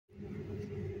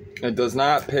It does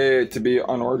not pay to be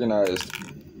unorganized.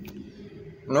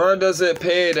 Nor does it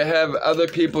pay to have other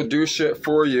people do shit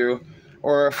for you,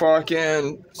 or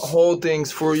fucking hold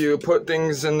things for you, put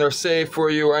things in their safe for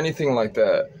you, or anything like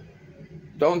that.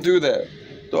 Don't do that.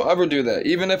 Don't ever do that,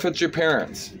 even if it's your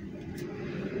parents.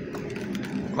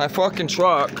 My fucking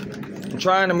truck, I'm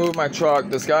trying to move my truck.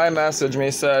 This guy messaged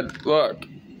me, said, look,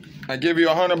 I give you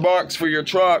 $100 for your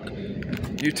truck,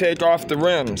 you take off the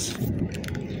rims.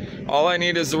 All I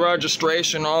need is the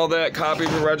registration, all that, copy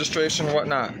of the registration,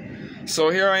 whatnot. So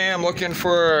here I am looking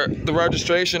for the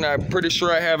registration. I'm pretty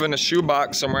sure I have in a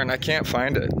shoebox somewhere and I can't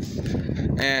find it.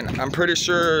 And I'm pretty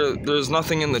sure there's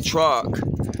nothing in the truck.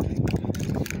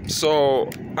 So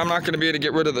I'm not gonna be able to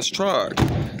get rid of this truck.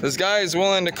 This guy is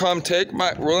willing to come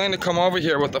over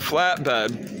here with a flatbed,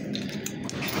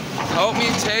 help me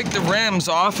take the rims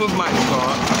off of my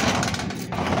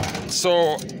truck.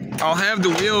 So I'll have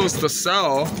the wheels to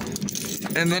sell.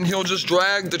 And then he'll just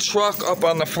drag the truck up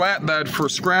on the flatbed for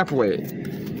scrap weight,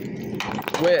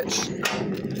 which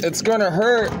it's gonna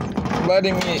hurt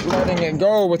letting it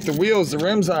go with the wheels, the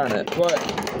rims on it, but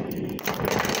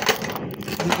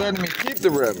he's letting me keep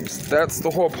the rims. That's the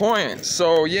whole point.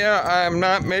 So yeah, I'm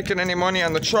not making any money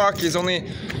on the truck. He's only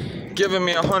giving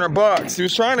me $100. He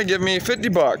was trying to give me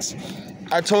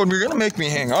 $50. I told him, you're gonna make me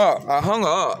hang up. I hung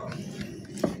up.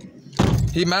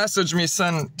 He messaged me,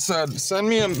 said, send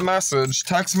me a message,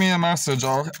 text me a message,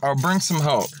 I'll bring some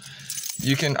help.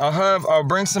 I'll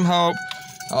bring some help,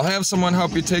 I'll have someone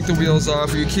help you take the wheels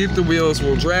off, you keep the wheels,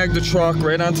 we'll drag the truck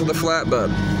right onto the flatbed,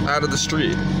 out of the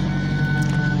street.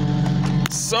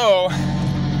 So,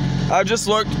 I just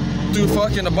looked through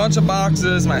fucking a bunch of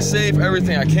boxes, my safe,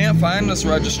 everything. I can't find this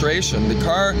registration. The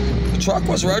truck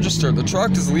was registered, the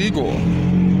truck is legal.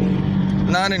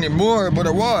 Not anymore, but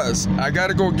it was. I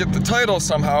gotta go get the title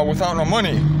somehow without no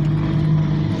money.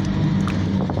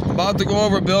 About to go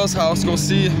over to Bill's house, go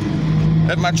see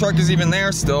if my truck is even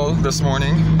there still this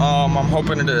morning. I'm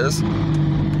hoping it is.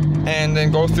 And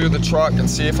then go through the truck and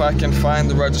see if I can find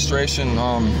the registration.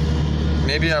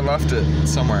 Maybe I left it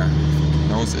somewhere.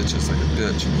 Nose itches like a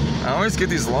bitch. I always get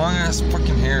these long ass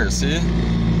fucking hairs, see?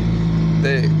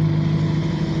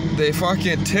 They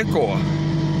fucking tickle.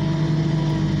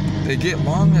 They get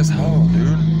long as hell,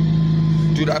 dude.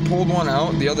 Dude, I pulled one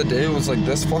out the other day. It was like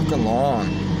this fucking long.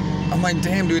 I'm like,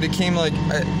 damn, dude. It came like,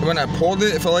 when I pulled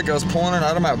it, it felt like I was pulling it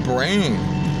out of my brain.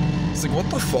 It's like, what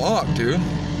the fuck, dude?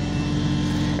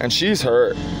 And she's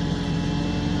hurt.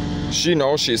 She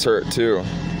knows she's hurt, too.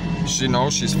 She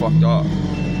knows she's fucked up.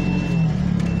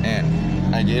 And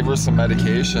I gave her some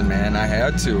medication, man. I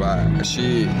had to.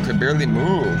 She could barely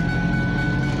move.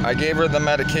 I gave her the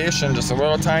medication, just a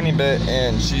little tiny bit,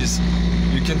 and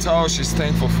you can tell she's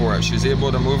thankful for it. She's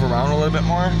able to move around a little bit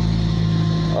more.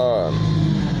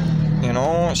 You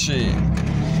know,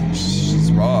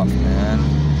 she's rough, man.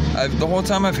 The whole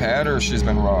time I've had her, she's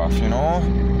been rough, you know?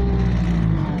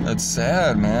 It's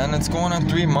sad, man. It's going on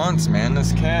 3 months, man.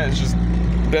 This cat has just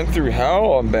been through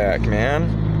hell and back, man.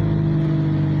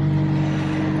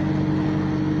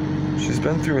 She's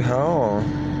been through hell.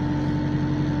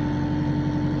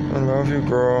 I love you,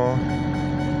 girl.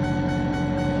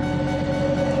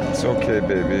 It's okay,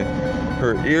 baby.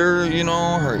 Her ear, you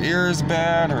know, her ear is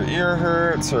bad. Her ear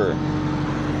hurts. Her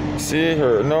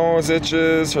nose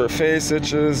itches. Her face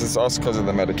itches. It's also because of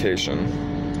the medication.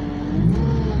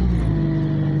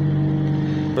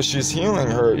 But she's healing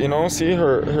her, you know. See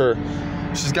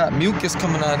she's got mucus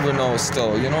coming out of her nose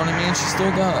still. You know what I mean? She's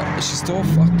still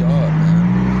fucked up, man.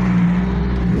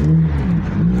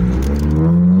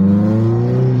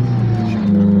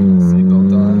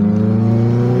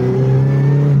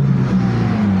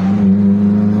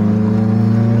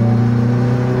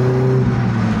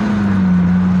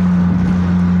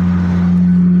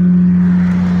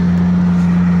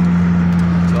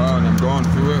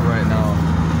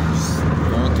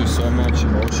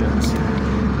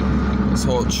 This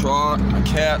whole truck, my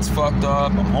cat's fucked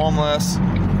up, I'm homeless.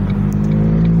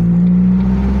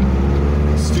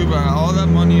 Stupid, I got all that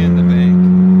money in the bank.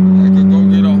 I could go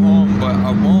get a home, but I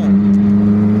won't.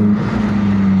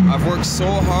 I've worked so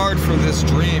hard for this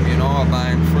dream, you know, of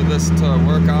mine, for this to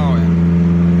work out,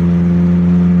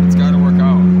 and it's gotta work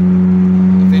out.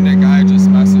 I think that guy just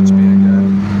messaged me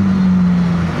again.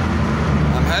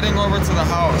 I'm heading over to the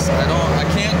house. I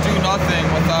can't do nothing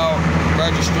without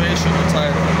registration or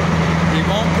title. He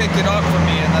won't pick it up for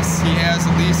me unless he has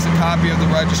at least a copy of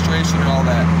the registration and all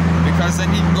that, because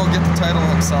then he can go get the title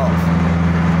himself.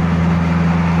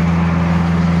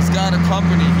 He's got a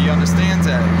company, he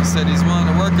understands that. He said he's willing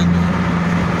to work with me.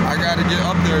 I gotta get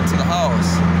up there to the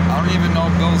house. I don't even know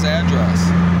Bill's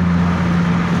address.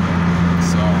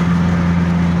 So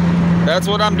That's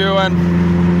what I'm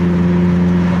doing.